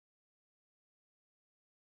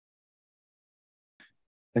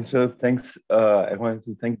Thanks, Philip. Thanks. I wanted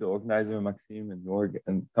to thank the organizer, Maxime and Jorg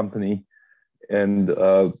and company, and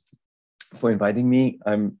for inviting me.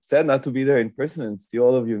 I'm sad not to be there in person and see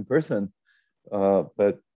all of you in person,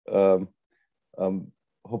 but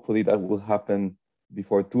hopefully that will happen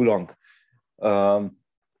before too long. So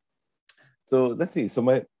let's see.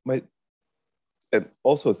 So and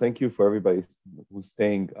also thank you for everybody who's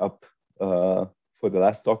staying up for the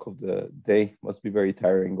last talk of the day. Must be very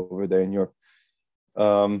tiring over there in Europe.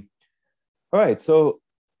 All right, so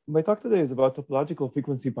my talk today is about topological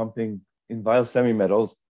frequency pumping in Weyl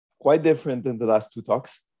semimetals, quite different than the last two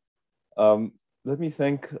talks. Let me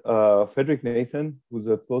thank Frederick Nathan, who's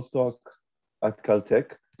a postdoc at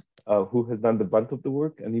Caltech, who has done the brunt of the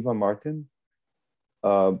work, and Eva Martin,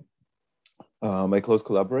 my close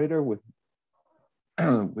collaborator with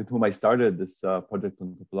whom I started this project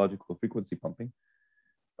on topological frequency pumping.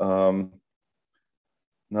 Now,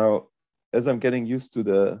 as I'm getting used to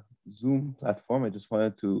the Zoom platform, I just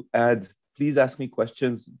wanted to add, please ask me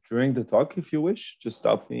questions during the talk if you wish. Just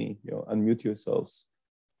stop me, unmute yourselves,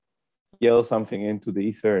 yell something into the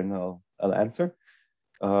ether, and I'll answer.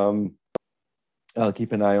 I'll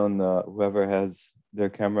keep an eye on whoever has their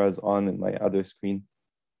cameras on in my other screen.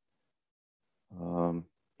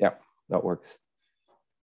 Yeah, that works.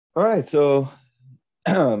 All right, so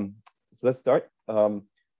let's start.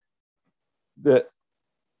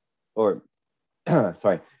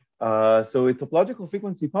 So with topological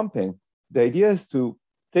frequency pumping, the idea is to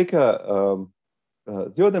take a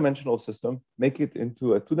zero-dimensional system, make it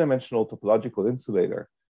into a two-dimensional topological insulator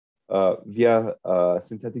via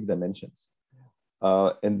synthetic dimensions,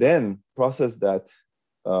 and then process that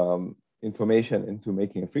information into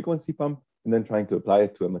making a frequency pump and then trying to apply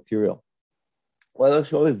it to a material. What I'll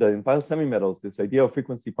show is that in Weyl semimetals, this idea of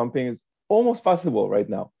frequency pumping is almost possible right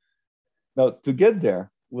now. Now, to get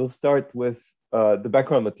there, we'll start with the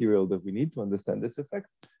background material that we need to understand this effect.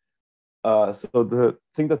 So the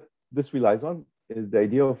thing that this relies on is the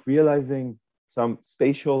idea of realizing some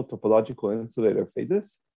spatial topological insulator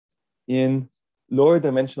phases in lower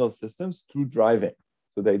dimensional systems through driving.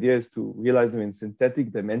 So the idea is to realize them in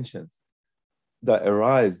synthetic dimensions that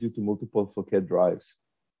arise due to multiple Fouquet drives.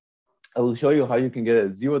 I will show you how you can get a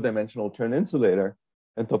zero-dimensional Chern insulator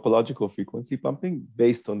and topological frequency pumping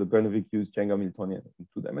based on the Bernoulli-Hughes Chang Hamiltonian in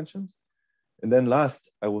 2 dimensions. And then last,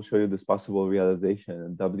 I will show you this possible realization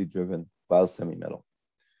in doubly driven Weyl semimetal.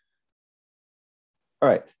 All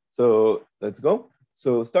right, so let's go.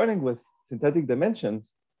 So starting with synthetic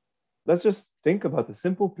dimensions, let's just think about a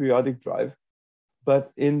simple periodic drive,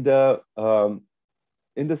 but in the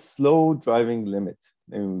slow driving limit.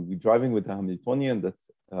 And we're driving with a Hamiltonian that's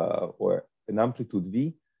or an amplitude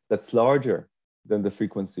V that's larger than the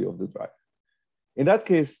frequency of the drive. In that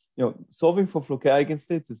case, solving for Fouquet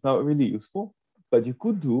eigenstates is not really useful, but you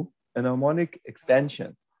could do an harmonic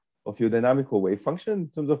expansion of your dynamical wave function in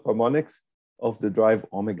terms of harmonics of the drive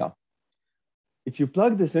omega. If you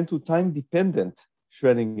plug this into time-dependent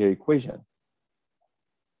Schrödinger equation,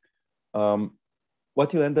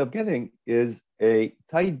 what you'll end up getting is a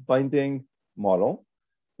tight binding model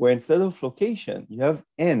where instead of flocation, you have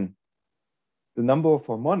n, the number of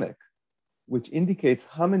harmonic, which indicates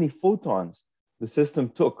how many photons the system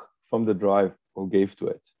took from the drive or gave to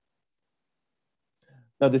it.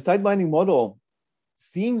 Now, this tight binding model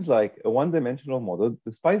seems like a one-dimensional model,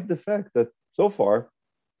 despite the fact that so far,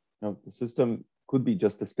 the system could be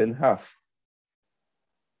just a spin half.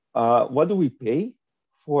 What do we pay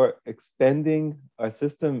for expanding our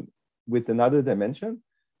system with another dimension?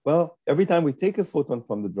 Well, every time we take a photon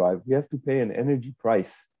from the drive, we have to pay an energy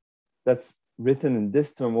price. That's written in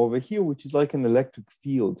this term over here, which is like an electric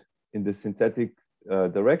field in the synthetic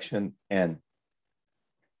direction, n.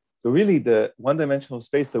 So really, the one-dimensional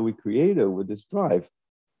space that we created with this drive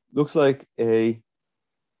looks like a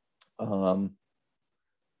one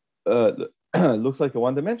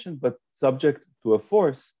dimension, but subject to a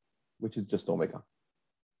force, which is just omega.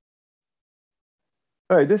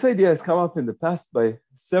 All right, this idea has come up in the past by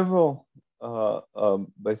several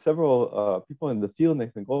people in the field,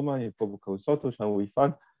 Nathan Goldman, Jacobo Causoto, Jean-Louis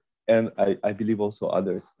Fan, and I believe also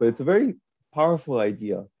others. But it's a very powerful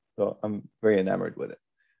idea, so I'm very enamored with it.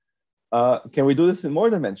 Can we do this in more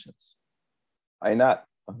dimensions? Why not?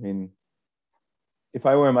 I mean, if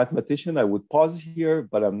I were a mathematician, I would pause here,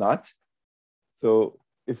 but I'm not. So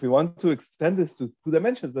if we want to extend this to 2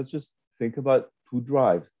 dimensions, let's just think about 2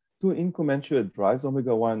 drives. 2 incommensurate drives,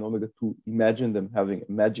 omega 1, omega 2, imagine them having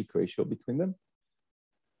a magic ratio between them.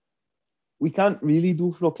 We can't really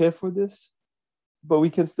do Fouquet for this, but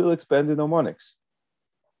we can still expand in harmonics.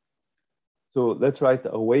 So let's write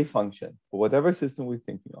a wave function for whatever system we're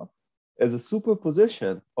thinking of. as a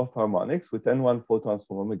superposition of harmonics with n1 photons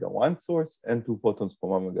from omega 1 source, n2 photons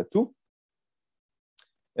from omega 2.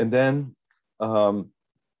 And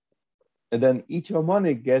then each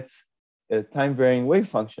harmonic gets a time-varying wave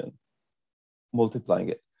function multiplying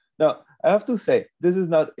it. Now, I have to say, this is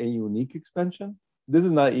not a unique expansion. This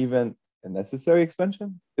is not even a necessary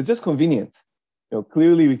expansion. It's just convenient.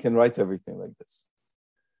 Clearly, we can write everything like this.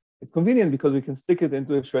 It's convenient because we can stick it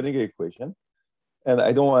into a Schrödinger equation. And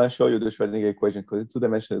I don't want to show you the Schrödinger equation because in 2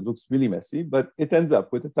 dimensions it looks really messy, but it ends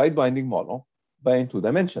up with a tight binding model by in 2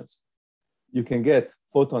 dimensions. You can get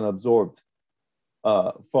photon absorbed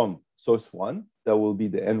from source 1, that will be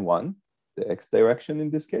the n1, the x direction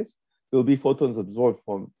in this case. There will be photons absorbed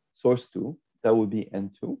from source 2, that will be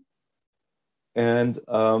n2. And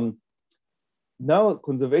now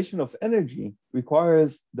conservation of energy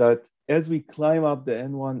requires that as we climb up the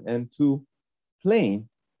n1, n2 plane,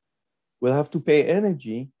 we'll have to pay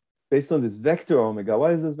energy based on this vector omega.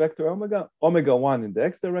 Why is this vector omega? Omega 1 in the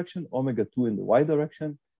x direction, omega 2 in the y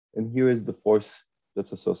direction. And here is the force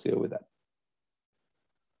that's associated with that.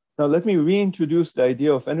 Now, let me reintroduce the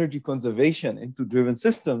idea of energy conservation into driven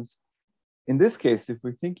systems. In this case, if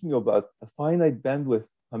we're thinking about a finite bandwidth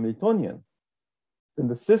Hamiltonian, then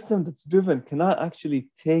the system that's driven cannot actually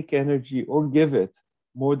take energy or give it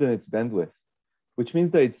more than its bandwidth, which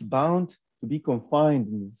means that it's bound to be confined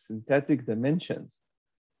in the synthetic dimensions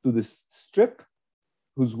to this strip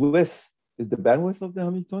whose width is the bandwidth of the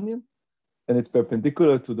Hamiltonian, and it's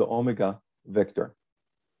perpendicular to the omega vector.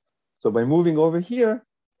 So by moving over here,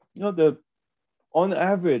 on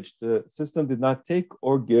average, the system did not take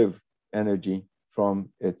or give energy from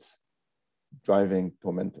its driving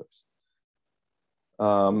tormentors.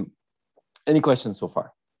 Any questions so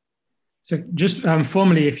far? So just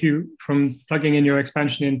formally, from plugging in your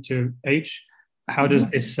expansion into H, how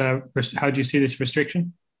does this, how do you see this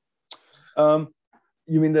restriction? You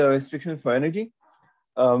mean the restriction for energy?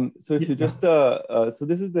 So if you just, so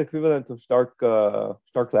this is the equivalent of Stark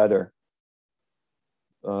ladder,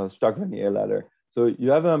 Stark-Vannier ladder. So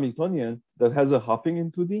you have a Hamiltonian that has a hopping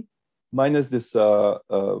in 2D minus this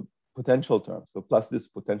potential term, so plus this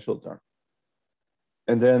potential term.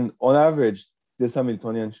 And then on average, this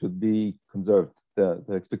Hamiltonian should be conserved. The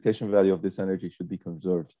expectation value of this energy should be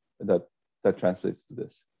conserved. That translates to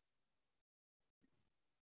this.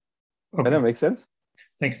 Okay. Does that make sense?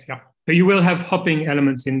 Thanks, yeah. But you will have hopping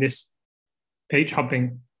elements in this H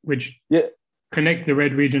hopping, which connect the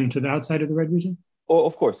red region to the outside of the red region? Oh,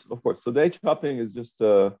 of course. So the H hopping is just,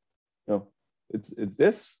 it's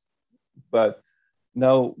this, but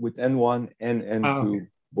now with N1 and N2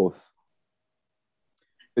 both.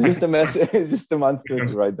 It's just a mess. It's just a monster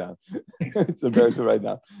to write down. It's a bear to write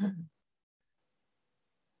down.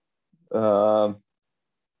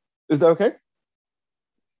 Is that okay?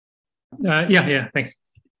 Yeah, thanks.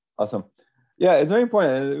 Awesome. Yeah, it's very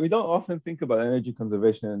important. We don't often think about energy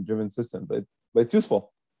conservation in driven systems, but it's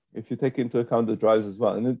useful if you take into account the drives as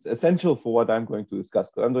well. And it's essential for what I'm going to discuss.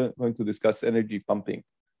 I'm going to discuss energy pumping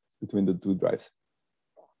between the two drives.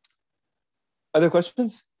 Other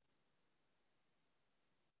questions?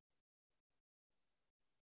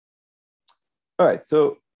 All right,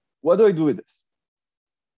 so what do I do with this?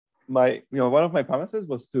 One of my promises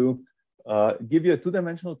was to give you a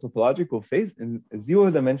two-dimensional topological phase in a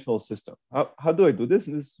zero-dimensional system. How do I do this?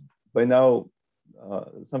 And this is by now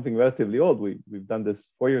something relatively old. We've done this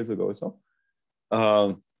 4 years ago or so.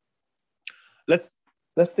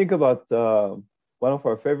 Let's think about one of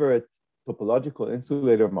our favorite topological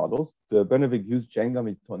insulator models, the Bernoulli-Hughes-Jang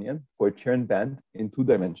Hamiltonian for a Chern band in 2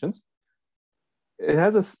 dimensions. It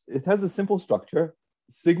has a simple structure: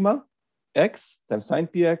 sigma x times sine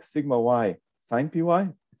px, sigma y sine py,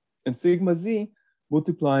 and sigma z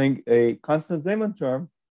multiplying a constant Zeeman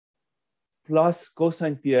term plus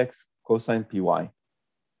cosine px cosine py.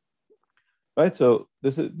 Right. So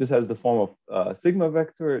this has the form of sigma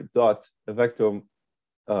vector dot a vector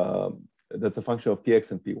that's a function of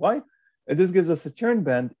px and py, and this gives us a Chern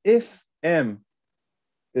band if m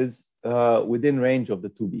is within range of the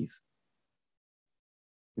 2b's.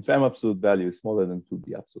 If m absolute value is smaller than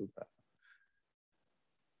 2b absolute value.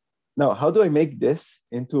 Now, how do I make this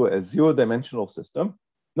into a zero-dimensional system?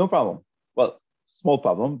 No problem. Well, small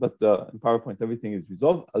problem, but in PowerPoint, everything is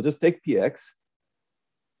resolved. I'll just take px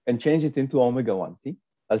and change it into omega 1t.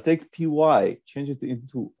 I'll take py, change it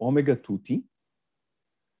into omega 2t.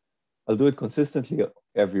 I'll do it consistently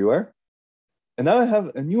everywhere. And now I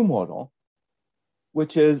have a new model,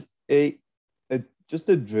 which is just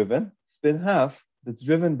a driven spin half that's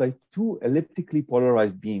driven by 2 elliptically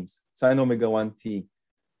polarized beams, sine omega 1t,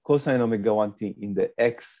 cosine omega 1t in the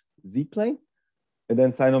xz plane, and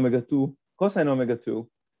then sine omega 2, cosine omega 2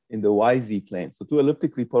 in the YZ plane. So two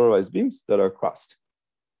elliptically polarized beams that are crossed.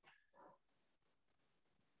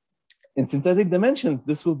 In synthetic dimensions,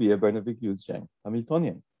 this will be a Bernoulli-Hughes-Zhang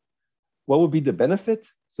Hamiltonian. What would be the benefit?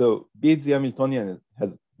 So BHZ Hamiltonian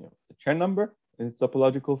has a Chern number in its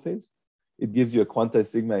topological phase. It gives you a quantized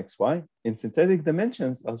sigma xy. In synthetic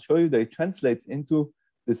dimensions, I'll show you that it translates into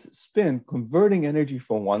this spin, converting energy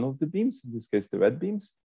from one of the beams, in this case, the red beam,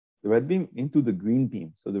 into the green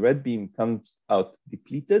beam. So the red beam comes out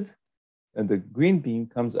depleted, and the green beam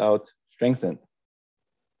comes out strengthened.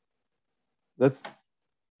 Let's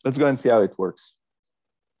go and see how it works.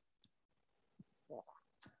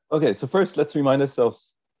 Okay, so first, let's remind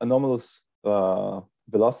ourselves anomalous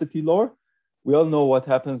velocity law. We all know what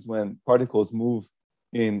happens when particles move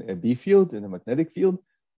in a B field, in a magnetic field.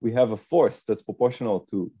 We have a force that's proportional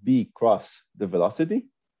to B cross the velocity,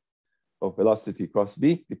 or velocity cross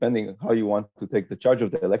B, depending on how you want to take the charge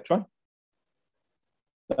of the electron.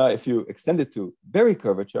 Now, if you extend it to Berry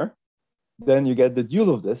curvature, then you get the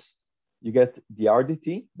dual of this. You get the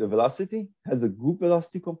RDT, the velocity, has a group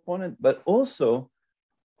velocity component, but also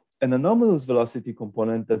an anomalous velocity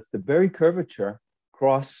component that's the Berry curvature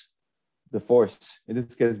cross the force. In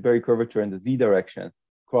this case, Berry curvature in the Z direction,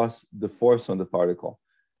 cross the force on the particle.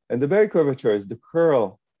 And the Berry curvature is the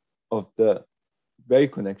curl of the Berry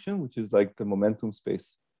connection, which is like the momentum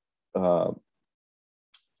space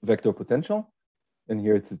vector potential. And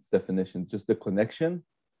here it's its definition, just the connection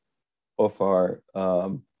of our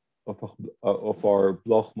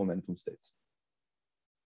Bloch momentum states.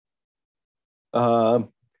 I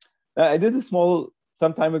did a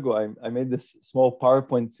some time ago, I made this small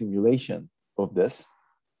PowerPoint simulation of this.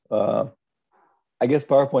 I guess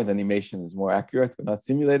PowerPoint animation is more accurate. We're not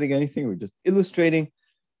simulating anything, we're just illustrating.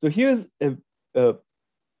 So here's a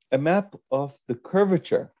map of the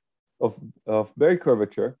curvature of Berry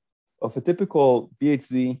curvature of a typical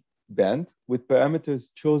BHZ band with parameters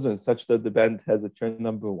chosen such that the band has a Chern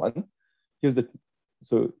number 1.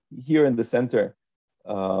 So here in the center,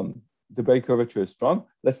 the Berry curvature is strong.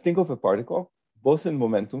 Let's think of a particle, both in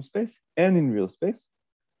momentum space and in real space,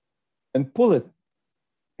 and pull it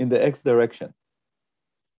in the X direction.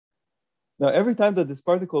 Now, every time that this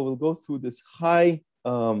particle will go through this high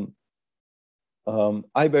I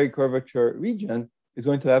Berry curvature region, is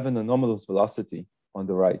going to have an anomalous velocity on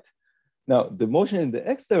the right. Now, the motion in the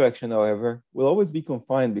X direction, however, will always be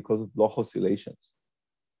confined because of Bloch oscillations.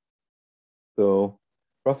 So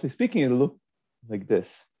roughly speaking, it'll look like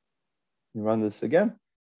this. You run this again.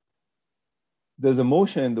 There's a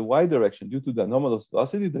motion in the Y direction due to the anomalous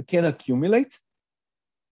velocity that can accumulate,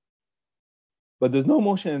 but there's no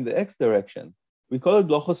motion in the X direction. We call it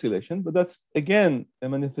Bloch oscillation, but that's, again, a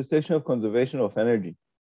manifestation of conservation of energy.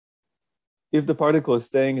 If the particle is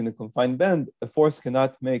staying in a confined band, a force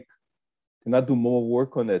cannot do more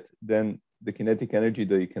work on it than the kinetic energy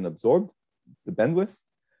that you can absorb, the bandwidth,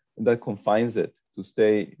 and that confines it to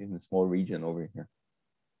stay in a small region over here.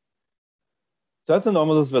 So that's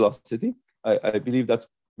anomalous velocity. I believe that's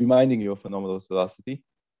reminding you of anomalous velocity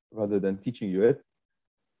rather than teaching you it.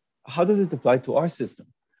 How does it apply to our system?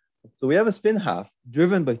 So we have a spin half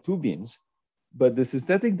driven by two beams, but the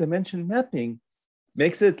synthetic dimension mapping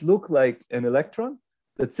makes it look like an electron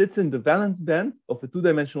that sits in the valence band of a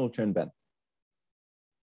two-dimensional Chern band.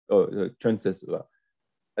 Oh, Chern says, well,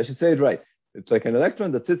 I should say it right. It's like an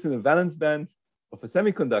electron that sits in the valence band of a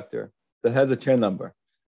semiconductor that has a Chern number.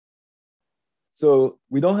 So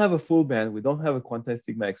we don't have a full band, we don't have a quantized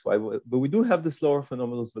sigma xy, but we do have this lower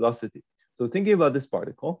anomalous velocity. So thinking about this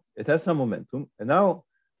particle, it has some momentum, and now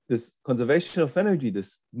this conservation of energy,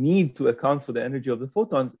 this need to account for the energy of the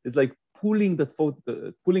photons, is like pulling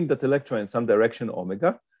that electron in some direction,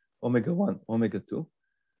 omega 1, omega 2.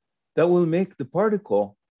 That will make the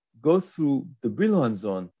particle go through the Brillouin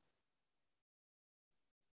zone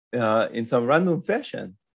in some random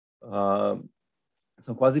fashion,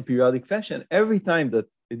 some quasi-periodic fashion. Every time that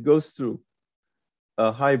it goes through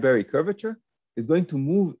a high Berry curvature, it's going to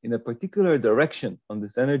move in a particular direction on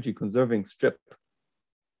this energy conserving strip.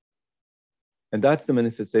 And that's the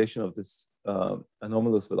manifestation of this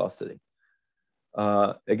anomalous velocity.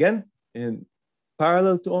 Again, in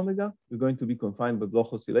parallel to omega, we're going to be confined by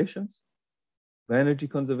Bloch oscillations, by energy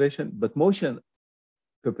conservation, but motion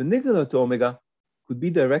perpendicular to omega could be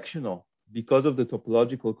directional because of the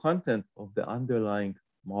topological content of the underlying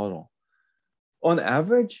model. On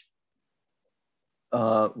average,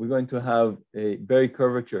 we're going to have a Berry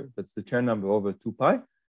curvature that's the Chern number over 2 pi.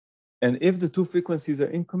 And if the two frequencies are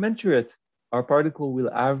incommensurate, our particle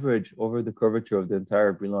will average over the curvature of the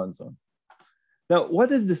entire Brillouin zone. Now,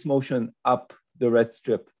 what is this motion up the red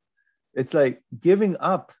strip? It's like giving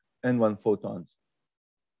up N1 photons,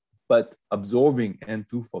 but absorbing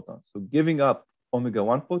N2 photons. So giving up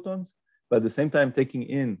omega-1 photons, but at the same time taking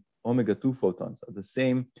in omega-2 photons at the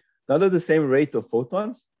same, not at the same rate of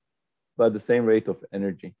photons, but at the same rate of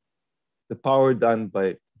energy. The power done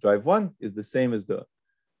by drive 1 is the same as the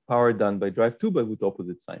power done by drive 2, but with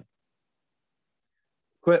opposite sign.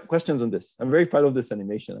 Questions on this? I'm very proud of this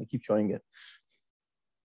animation. I keep showing it.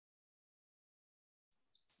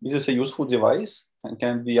 Is this a useful device and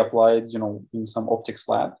can be applied, in some optics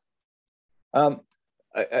lab?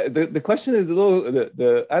 The question is a little,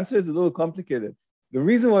 the answer is a little complicated. The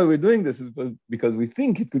reason why we're doing this is because we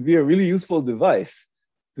think it could be a really useful device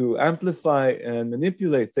to amplify and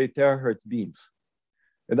manipulate, say, terahertz beams.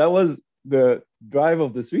 And that was the drive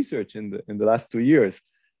of this research in the last 2 years.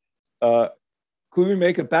 Could we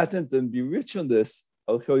make a patent and be rich on this?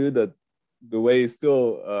 I'll show you that the way is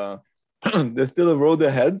still, there's still a road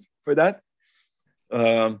ahead for that.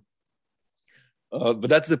 But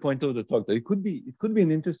that's the point of the talk. That it could be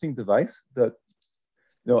an interesting device that,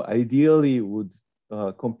 ideally would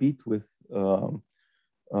compete with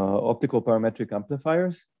optical parametric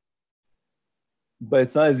amplifiers, but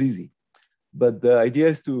it's not as easy. But the idea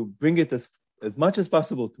is to bring it as much as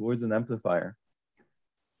possible towards an amplifier.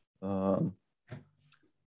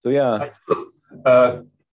 So yeah.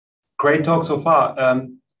 Great talk so far.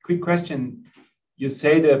 Quick question. You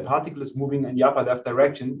say the particle is moving in the upper left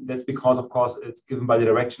direction. That's because, of course, it's given by the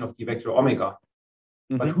direction of the vector omega.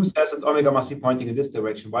 Mm-hmm. But who says that omega must be pointing in this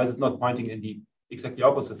direction? Why is it not pointing in the exactly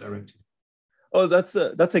opposite direction? Oh, that's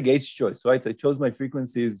a gauge choice, right? I chose my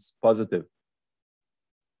frequencies positive.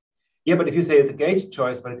 Yeah, but if you say it's a gauge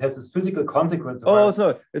choice, but it has this physical consequence. Oh,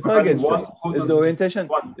 sorry, it's not a gauge choice. It's the orientation.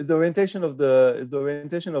 It's the orientation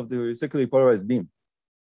of the circularly polarized beam.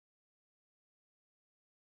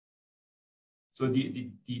 So the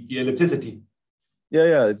ellipticity.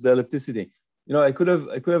 Yeah, it's the ellipticity. I could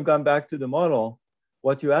have gone back to the model.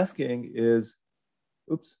 What you're asking is,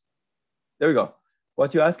 oops, there we go.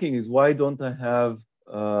 What you're asking is, why don't I have?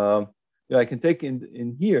 I can take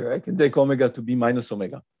in here. I can take omega to be minus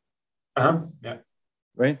omega. Yeah.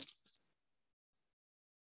 Right.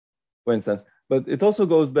 For instance, but it also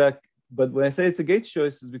goes back. But when I say it's a gauge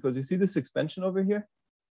choice, is because you see this expansion over here.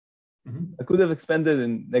 Mm-hmm. I could have expanded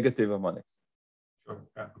in negative harmonics. Sure.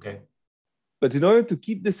 Yeah. Okay. But in order to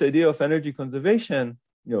keep this idea of energy conservation,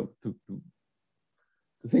 to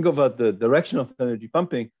think about the direction of energy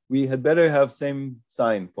pumping, we had better have same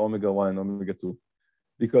sign for omega-1 and omega-2,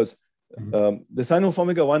 because the sign of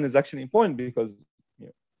omega-1 is actually important because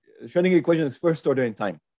the Schrödinger equation is first order in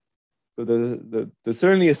time. So there's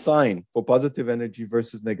certainly a sign for positive energy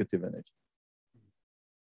versus negative energy.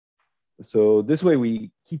 So this way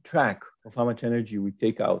we keep track of how much energy we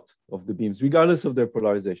take out of the beams, regardless of their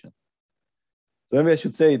polarization. So maybe I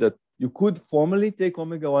should say that you could formally take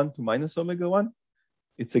omega-1 to minus omega-1.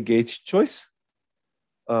 It's a gauge choice.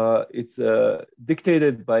 It's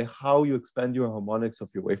dictated by how you expand your harmonics of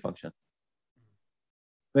your wave function.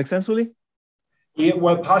 Make sense, Uli? Yeah,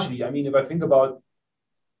 well, partially. I mean, if I think about,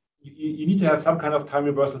 you need to have some kind of time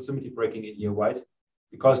reversal symmetry breaking in here, right?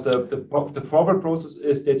 Because the forward process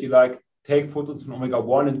is that you take photons from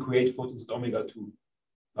omega-1 and create photons at omega-2.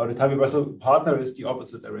 Now the time reversal partner is the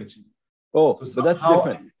opposite direction. Oh, so but that's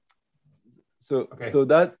different. So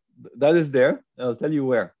that is there. I'll tell you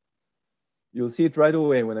where. You'll see it right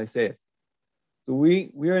away when I say it. So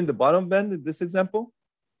we are in the bottom band in this example.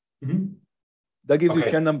 Mm-hmm. That gives you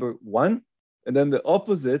chair number 1. And then the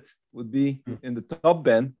opposite would be in the top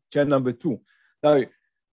band, chair number 2. Now,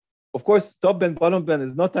 of course, top band, bottom band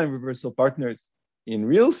is not time reversal partners in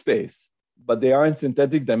real space, but they are in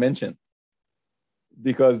synthetic dimension,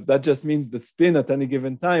 because that just means the spin at any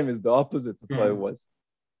given time is the opposite of what it was.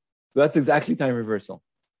 So that's exactly time reversal.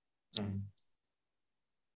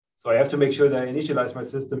 So I have to make sure that I initialize my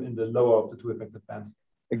system in the lower of the two effective bands.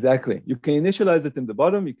 Exactly. You can initialize it in the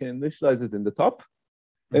bottom, you can initialize it in the top.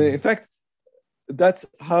 And in fact, that's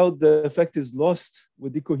how the effect is lost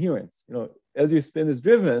with decoherence. As your spin is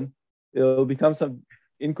driven, it'll become some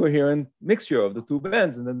incoherent mixture of the two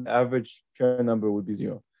bands, and then the average chair number would be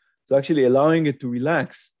 0. So actually allowing it to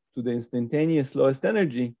relax to the instantaneous lowest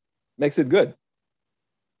energy makes it good.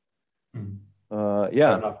 No,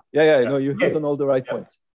 you hit on all the right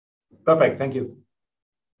points. Perfect, thank you.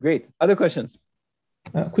 Great. Other questions?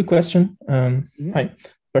 Quick question. Hi.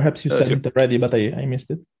 Perhaps you said it already, but I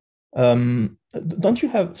missed it. Don't you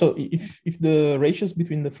have, so if the ratios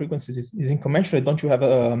between the frequencies is incommensurate, don't you have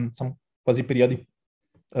some quasi-periodic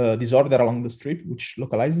disorder along the strip which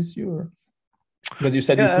localizes you? Or? Because you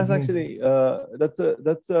said that's actually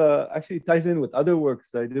actually ties in with other works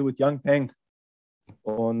that I did with Yang Peng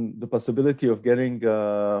on the possibility of getting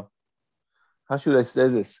how should I say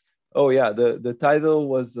this? Oh yeah, the title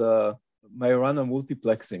was Majorana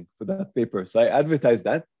multiplexing for that paper. So I advertised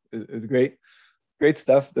that. It's great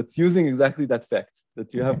stuff that's using exactly that fact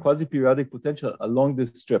that you have quasi-periodic potential along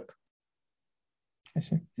this strip. I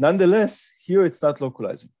see. Nonetheless, here it's not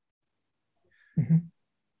localizing. Mm-hmm.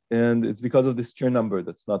 And it's because of this churn number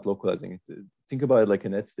that's not localizing. Think about it like a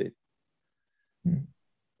net state.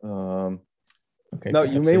 Now,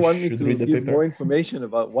 you may want me to give more information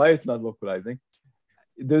about why it's not localizing.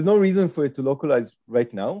 There's no reason for it to localize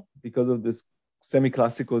right now because of this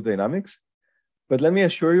semi-classical dynamics. But let me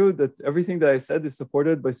assure you that everything that I said is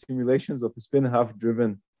supported by simulations of a spin half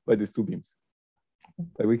driven by these two beams.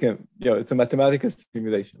 Like we can, it's a mathematical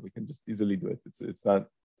simulation. We can just easily do it. It's not,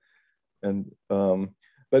 and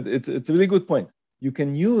but it's a really good point. You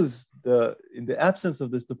can use in the absence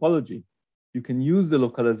of this topology, you can use the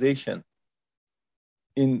localization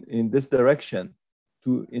in this direction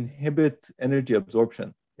to inhibit energy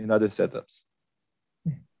absorption in other setups.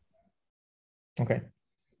 Okay,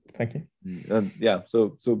 thank you. And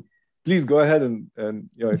so please go ahead and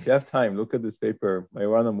if you have time, look at this paper,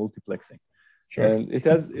 Majorana multiplexing. Sure. And it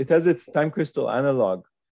has its time crystal analog.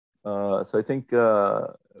 So I think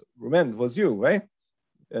Rumen was you, right?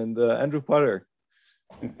 And Andrew Potter.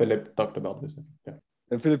 And Philip talked about this. Yeah.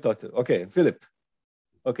 And Philip talked. Okay, Philip.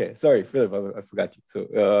 Okay, sorry, Philip, I forgot you.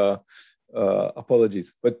 So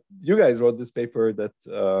apologies. But you guys wrote this paper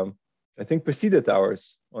that I think preceded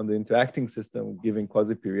ours on the interacting system giving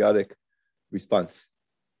quasi-periodic response.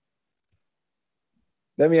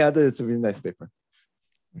 Let me add that it's a really nice paper.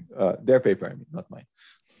 Their paper, I mean, not mine.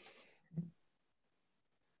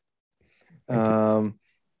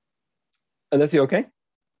 Alessi, okay?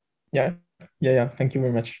 Yeah. Thank you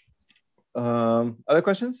very much. Other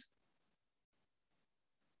questions?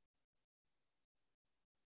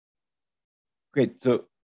 Great. So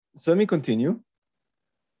let me continue.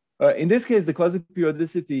 In this case, the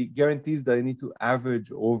quasi-periodicity guarantees that I need to average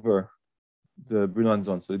over the Brillouin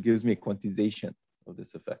zone. So it gives me a quantization of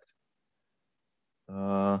this effect.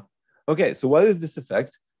 Okay, so what is this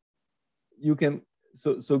effect? You can,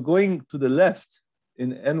 so going to the left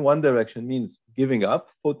in N1 direction means giving up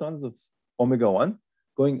photons of omega 1.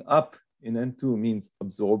 Going up in N2 means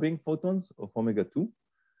absorbing photons of omega 2.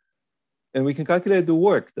 And we can calculate the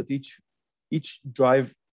work that each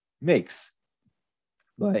drive makes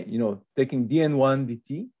by taking dN1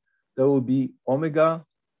 dt. That will be omega,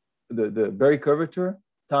 the Berry curvature,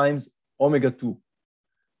 times omega 2.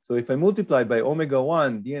 So if I multiply by omega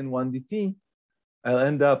 1 dN1 dt, I'll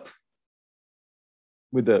end up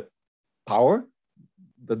with the power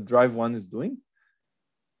that drive 1 is doing.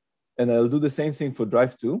 And I'll do the same thing for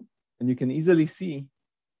drive 2. And you can easily see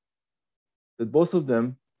that both of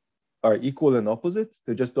them are equal and opposite.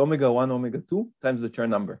 They're just omega 1, omega 2 times the Chern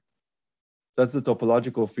number. So that's the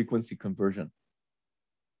topological frequency conversion.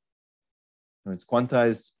 And it's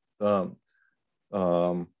quantized. The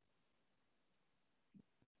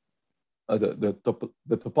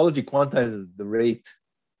topology quantizes the rate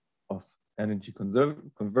of energy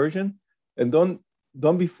conversion. And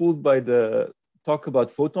don't be fooled by the talk about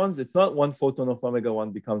photons. It's not one photon of omega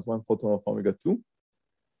 1 becomes one photon of omega 2.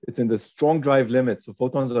 It's in the strong drive limit. So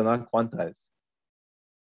photons are not quantized.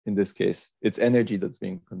 In this case, it's energy that's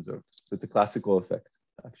being conserved. So it's a classical effect,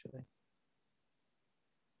 actually.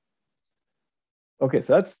 Okay,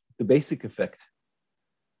 so that's the basic effect.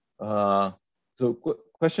 So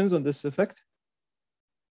questions on this effect?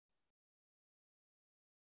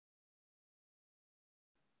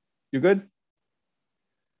 You good?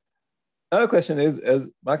 Another question is, as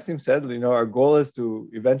Maxim said, our goal is to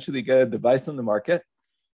eventually get a device on the market.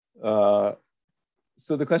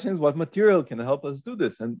 So the question is, what material can help us do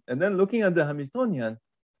this? And then looking at the Hamiltonian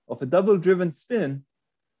of a double-driven spin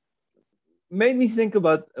made me think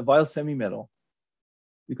about a Weyl semimetal.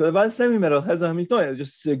 Because a Weyl semimetal has a Hamiltonian,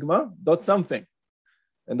 just sigma dot something.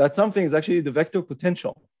 And that something is actually the vector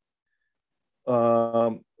potential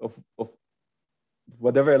of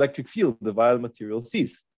whatever electric field the Weyl material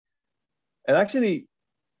sees. And actually,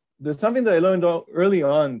 there's something that I learned early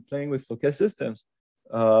on playing with Fouquet systems.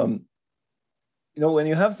 When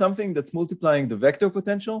you have something that's multiplying the vector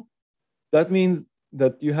potential, that means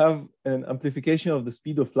that you have an amplification of the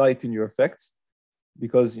speed of light in your effects.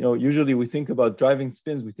 Because usually we think about driving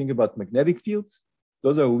spins, we think about magnetic fields.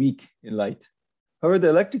 Those are weak in light. However, the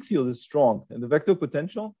electric field is strong, and the vector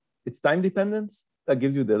potential, its time dependence, that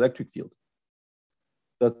gives you the electric field.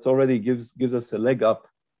 That already gives us a leg up.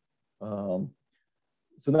 So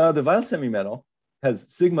now the Weyl semimetal has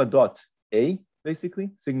sigma dot A,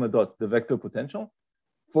 basically, sigma dot the vector potential,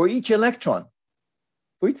 for each electron,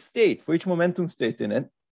 for each state, for each momentum state in it.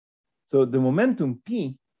 So the momentum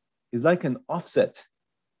P is like an offset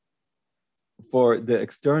for the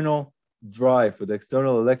external drive, for the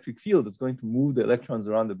external electric field that's going to move the electrons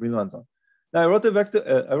around the Brillouin zone. Now I wrote a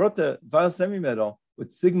Weyl semimetal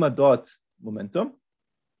with sigma dot momentum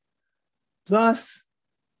plus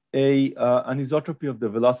an anisotropy of the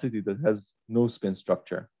velocity that has no spin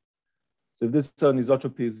structure. So if this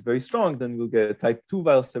anisotropy is very strong, then we'll get a type 2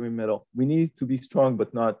 Weyl semimetal. We need to be strong,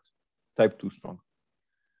 but not type 2 strong.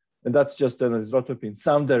 And that's just an anisotropy in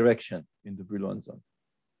some direction in the Brillouin zone.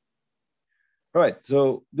 All right,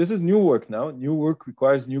 so this is new work now. New work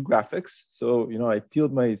requires new graphics. So, I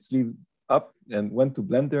peeled my sleeve up and went to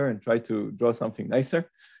Blender and tried to draw something nicer.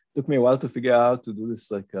 It took me a while to figure out how to do this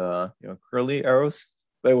like, curly arrows,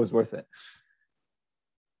 but it was worth it.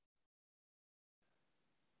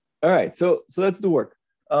 All right, so let's do work.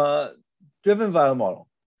 Driven Weyl model.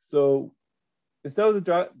 So instead of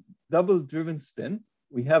the double driven spin,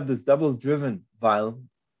 we have this double driven Weyl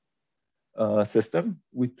system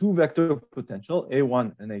with two vector potential,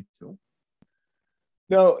 A1 and A2.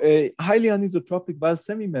 Now, a highly anisotropic Weyl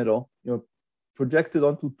semimetal, projected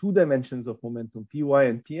onto 2 dimensions of momentum Py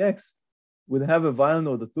and Px, would have a Weyl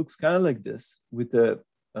node that looks kind of like this, with a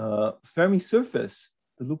Fermi surface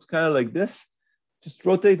that looks kind of like this. Just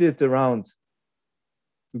rotate it around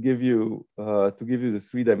to give you the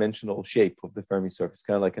 3-dimensional shape of the Fermi surface,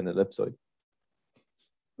 kind of like an ellipsoid.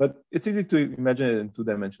 But it's easy to imagine it in 2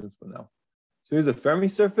 dimensions for now. So here's a Fermi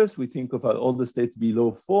surface. We think of all the states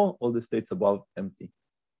below full, all the states above empty.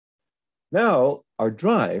 Now our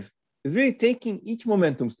drive is really taking each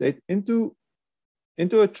momentum state into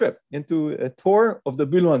a trip, into a tour of the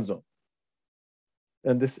Brillouin zone.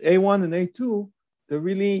 And this A1 and A2, they're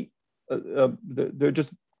really, they're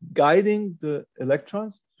just guiding the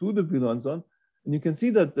electrons to the Brillouin zone. And you can see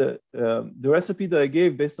that the recipe that I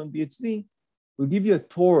gave based on BHZ will give you a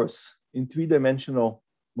torus in 3-dimensional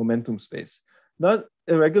momentum space. Not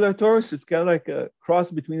a regular torus, it's kind of like a cross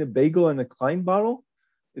between a bagel and a Klein bottle.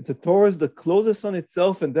 It's a torus that closes on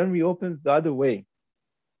itself and then reopens the other way.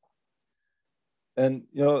 And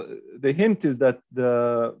the hint is that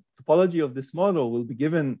the topology of this model will be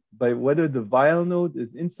given by whether the Weyl node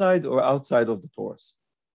is inside or outside of the torus.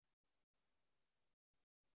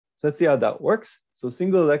 So let's see how that works. So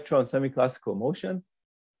single electron semi-classical motion.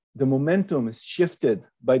 The momentum is shifted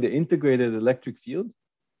by the integrated electric field,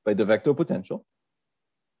 by the vector potential.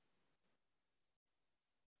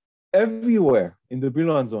 Everywhere in the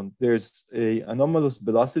Brillouin zone, there's an anomalous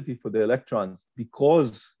velocity for the electrons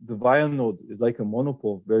because the Weyl node is like a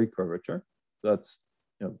monopole of Berry curvature. That's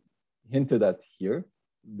hinted at here,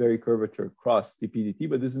 Berry curvature cross dp/dt,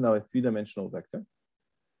 but this is now a 3-dimensional vector.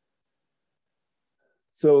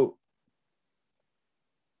 So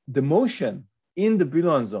the motion in the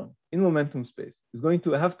Brillouin zone, in momentum space, is going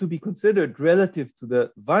to have to be considered relative to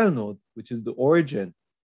the Weyl node, which is the origin,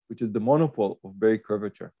 which is the monopole of Berry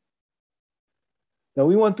curvature. Now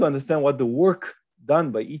we want to understand what the work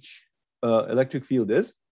done by each electric field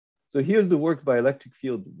is. So here's the work by electric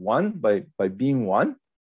field 1, by beam 1.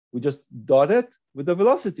 We just dot it with the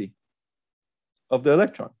velocity of the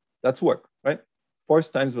electron. That's work, right? Force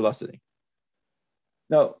times velocity.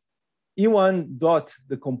 Now, E1 dot,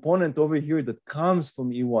 the component over here that comes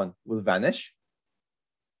from E1 will vanish.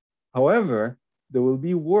 However, there will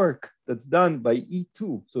be work that's done by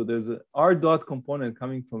E2. So there's an R dot component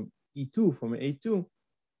coming from E2, from A2,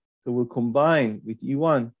 that will combine with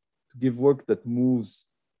E1 to give work that moves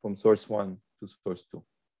from source 1 to source 2.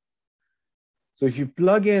 So if you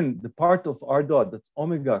plug in the part of R dot that's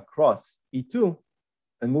omega cross E2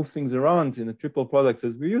 and move things around in a triple product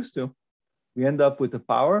as we're used to, we end up with a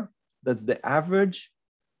power that's the average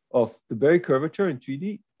of the Berry curvature in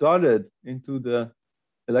 3D dotted into the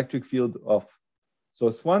electric field of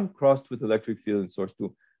source 1 crossed with electric field in source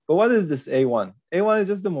 2. But what is this A1? A1 is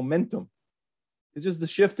just the momentum. It's just the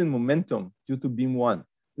shift in momentum due to beam 1.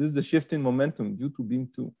 This is the shift in momentum due to beam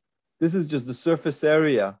 2. This is just the surface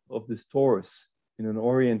area of this torus in an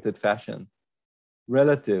oriented fashion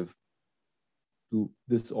relative to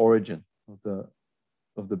this origin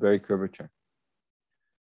of the Berry curvature.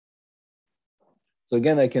 So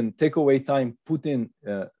again, I can take away time, put in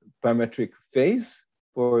parametric phase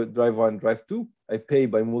for drive 1, drive 2. I pay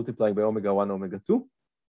by multiplying by omega 1, omega 2.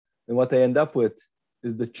 And what I end up with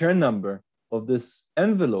is the Chern number of this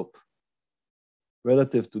envelope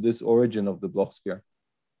relative to this origin of the Bloch sphere.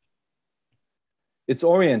 It's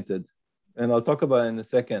oriented, and I'll talk about it in a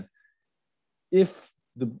second. If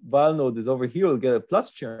the Weyl node is over here, we'll get a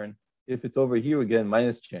plus Chern. if it's over here, we get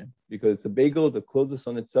minus chain because it's a bagel that closes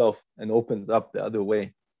on itself and opens up the other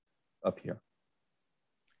way up here.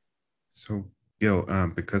 So Gil,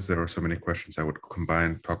 because there are so many questions, I would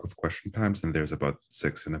combine talk with question times, and there's about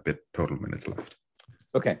 6 and a bit total minutes left.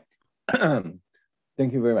 Okay,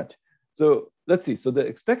 thank you very much. So let's see, so the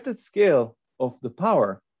expected scale of the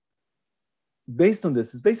power based on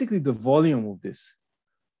this is basically the volume of this,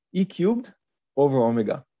 E cubed over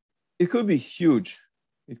omega. It could be huge.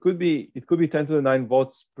 It could be 10 to the 9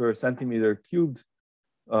 volts per centimeter cubed.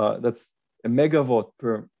 That's a megawatt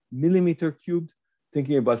per millimeter cubed,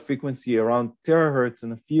 thinking about frequency around terahertz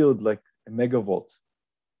in a field like a megavolt.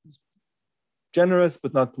 It's generous,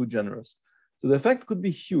 but not too generous. So the effect could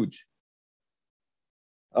be huge.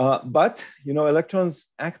 But electrons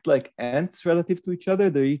act like ants relative to each other.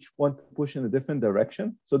 They each want to push in a different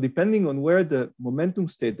direction. So depending on where the momentum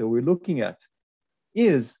state that we're looking at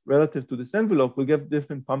is relative to this envelope, we'll get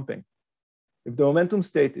different pumping. If the momentum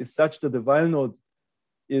state is such that the Weyl node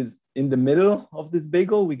is in the middle of this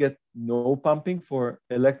bagel, we get no pumping for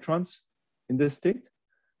electrons in this state.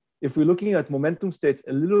 If we're looking at momentum states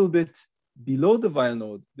a little bit below the Weyl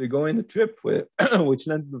node, they go in a trip which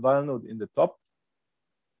lands the Weyl node in the top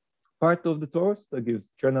part of the torus. That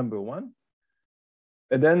gives chair number 1.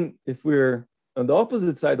 And then if we're on the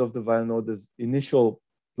opposite side of the Weyl node, this initial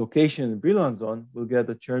location in Brillouin zone, we'll get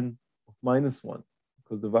a churn of -1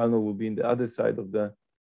 because the Weyl node will be in the other side of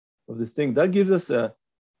this thing. That gives us a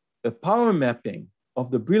power mapping of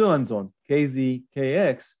the Brillouin zone, KZ,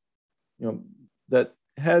 KX, that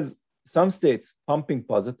has some states pumping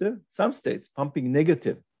positive, some states pumping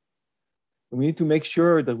negative. And we need to make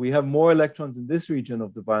sure that we have more electrons in this region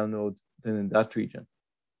of the Weyl node than in that region.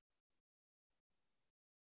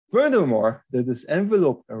 Furthermore, there's this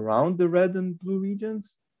envelope around the red and blue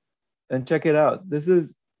regions. And check it out. This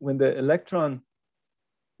is when the electron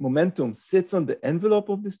momentum sits on the envelope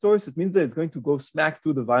of this torus. It means that it's going to go smack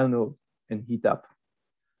through the Weyl node and heat up.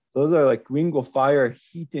 Those are like ring of fire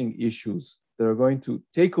heating issues that are going to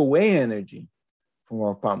take away energy from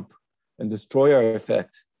our pump and destroy our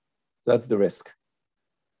effect. So that's the risk.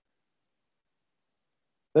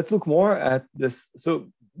 Let's look more at this.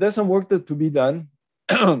 So there's some work to be done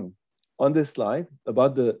on this slide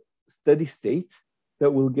about the steady state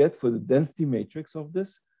that we'll get for the density matrix of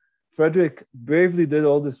this. Frederick bravely did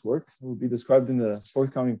all this work. It will be described in the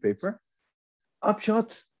forthcoming paper. Upshot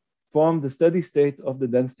from the steady state of the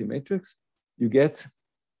density matrix, you get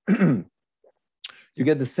the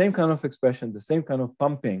same kind of expression, the same kind of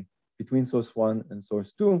pumping between source 1 and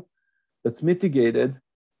source 2 that's mitigated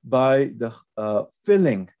by the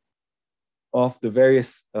filling of the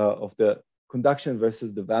various, of the conduction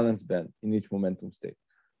versus the valence band in each momentum state.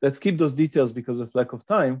 Let's keep those details because of lack of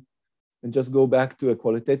time and just go back to a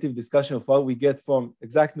qualitative discussion of what we get from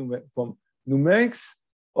from numerics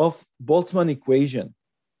of Boltzmann equation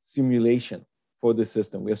simulation for the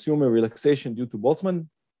system. We assume a relaxation due to Boltzmann.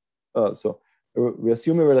 We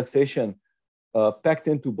assume a relaxation packed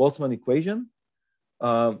into Boltzmann equation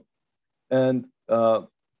and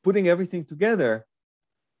putting everything together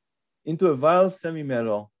into a Weyl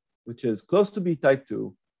semi-metal, which is close to B type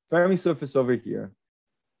 2, Fermi surface over here,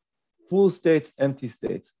 full states, empty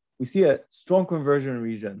states. We see a strong conversion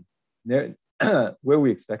region there where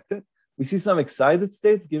we expect it. We see some excited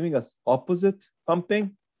states giving us opposite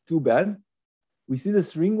pumping, too bad. We see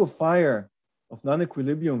this ring of fire of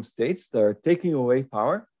non-equilibrium states that are taking away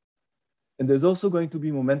power. And there's also going to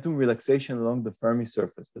be momentum relaxation along the Fermi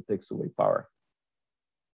surface that takes away power.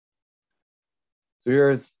 So here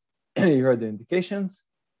are the indications.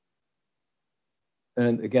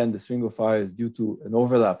 And again, this ring of fire is due to an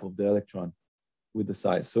overlap of the electron with the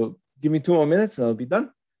size. So give me 2 more minutes and I'll be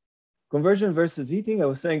done. Conversion versus heating, I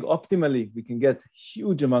was saying optimally, we can get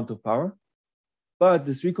huge amount of power, but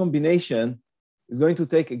this recombination is going to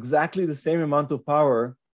take exactly the same amount of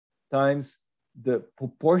power times the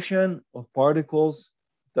proportion of particles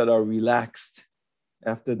that are relaxed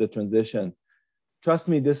after the transition. Trust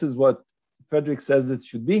me, this is what Frederick says it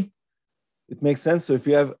should be. It makes sense. So if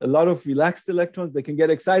you have a lot of relaxed electrons, they can get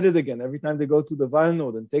excited again every time they go to the Weyl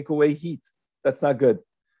node and take away heat. That's not good.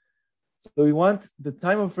 So we want the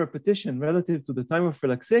time of repetition relative to the time of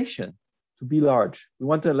relaxation to be large. We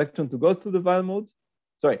want the electron to go to the Weyl mode.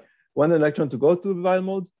 Sorry, one electron to go to the Weyl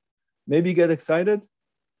mode, maybe get excited,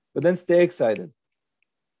 but then stay excited.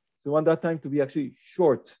 So we want that time to be actually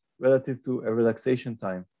short relative to a relaxation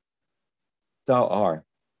time, tau r,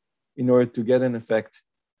 in order to get an effect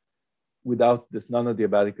without this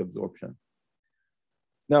non-adiabatic absorption.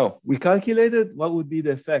 Now, we calculated what would be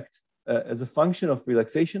the effect as a function of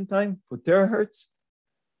relaxation time for terahertz.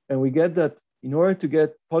 And we get that in order to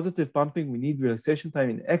get positive pumping, we need relaxation time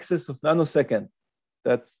in excess of nanosecond.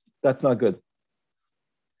 That's not good.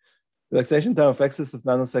 Relaxation time of excess of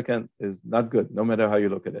nanosecond is not good, no matter how you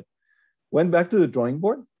look at it. Went back to the drawing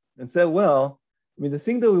board and said, well, I mean, the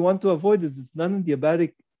thing that we want to avoid is this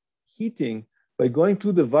non-adiabatic heating by going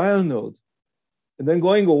to the Weyl node and then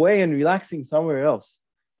going away and relaxing somewhere else.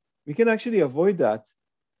 We can actually avoid that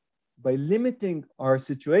by limiting our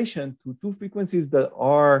situation to two frequencies that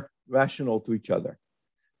are rational to each other.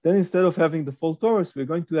 Then instead of having the full torus, we're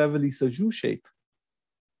going to have a Lissajous shape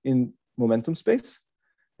in momentum space.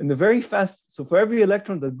 And the very fast, so for every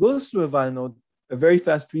electron that goes through a Weyl node, a very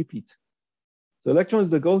fast repeat. So electrons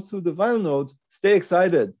that go through the Weyl node stay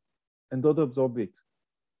excited and don't absorb it.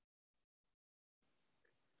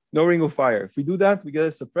 No ring of fire. If we do that, we get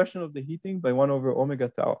a suppression of the heating by 1 over omega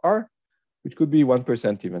tau r, which could be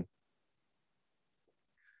 1% even.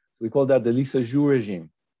 We call that the Lissajous regime.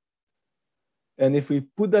 And if we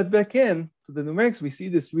put that back in to the numerics, we see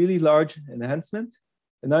this really large enhancement.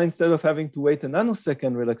 And now instead of having to wait a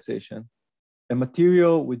nanosecond relaxation, a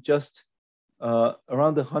material with just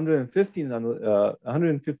around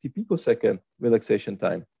 150 picosecond relaxation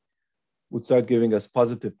time would start giving us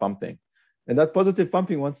positive pumping. And that positive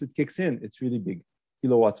pumping, once it kicks in, it's really big,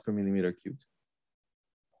 kilowatts per millimeter cubed.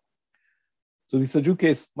 So the Lissajous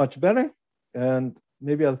case, much better. And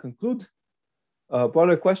maybe I'll conclude.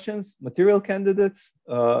 Broader questions, material candidates,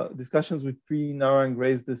 discussions with pre-Narang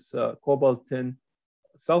raised this cobalt, tin,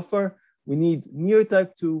 sulfur. We need near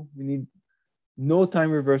type 2, we need no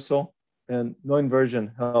time reversal, and no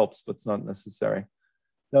inversion helps, but it's not necessary.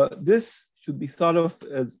 Now, this should be thought of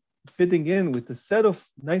as fitting in with a set of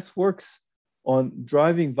nice works on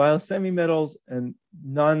driving Weyl semimetals and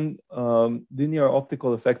non-linear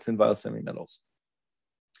optical effects in Weyl semimetals.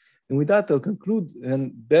 And with that, I'll conclude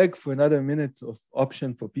and beg for another minute of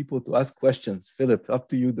option for people to ask questions. Philip, up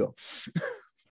to you though.